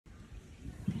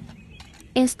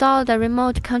Install the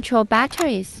remote control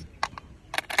batteries.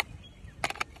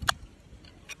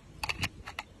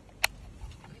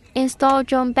 Install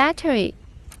drone battery.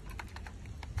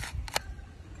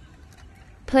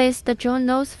 Place the drone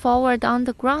nose forward on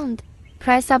the ground.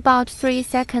 Press about 3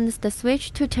 seconds the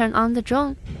switch to turn on the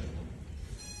drone.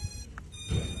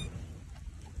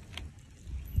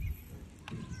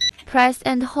 Press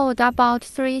and hold about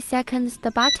 3 seconds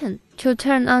the button to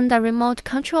turn on the remote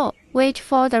control. Wait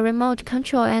for the remote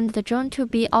control and the drone to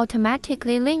be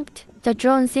automatically linked. The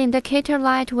drone's indicator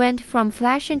light went from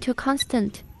flashing to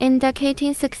constant,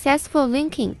 indicating successful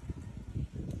linking.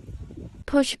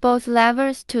 Push both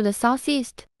levers to the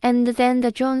southeast, and then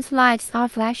the drone's lights are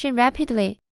flashing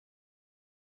rapidly.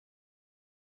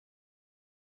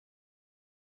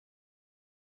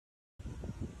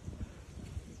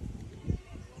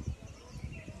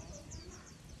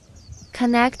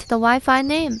 Connect the Wi-Fi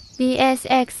name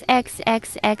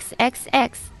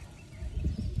BSXXXXXX.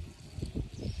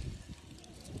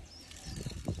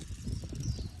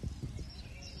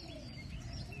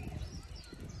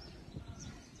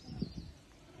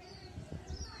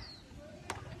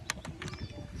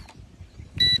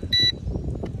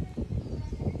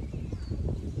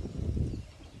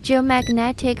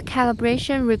 Geomagnetic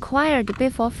calibration required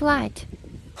before flight.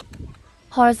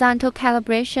 Horizontal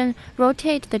calibration,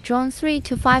 rotate the drone 3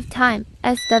 to 5 times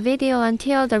as the video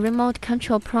until the remote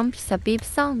control prompts a beep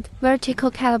sound.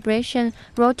 Vertical calibration,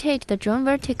 rotate the drone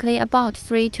vertically about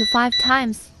 3 to 5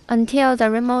 times until the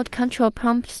remote control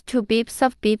prompts 2 beeps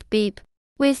of beep beep.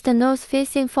 With the nose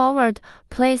facing forward,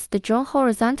 place the drone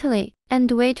horizontally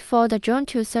and wait for the drone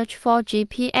to search for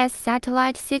GPS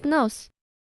satellite signals.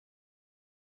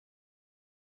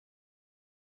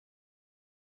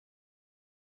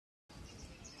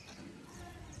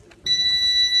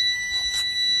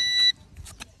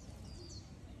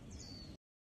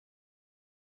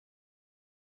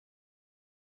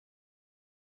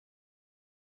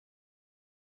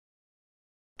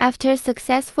 After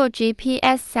successful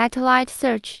GPS satellite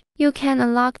search, you can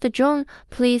unlock the drone.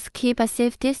 Please keep a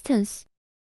safe distance.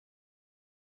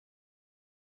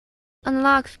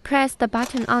 Unlock, press the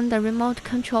button on the remote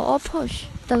control or push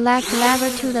the left lever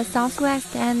to the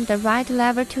southwest and the right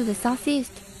lever to the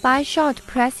southeast. By short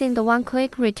pressing the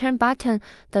one-click return button,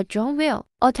 the drone will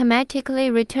automatically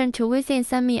return to within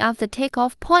semi of the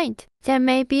takeoff point. There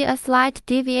may be a slight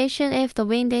deviation if the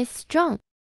wind is strong.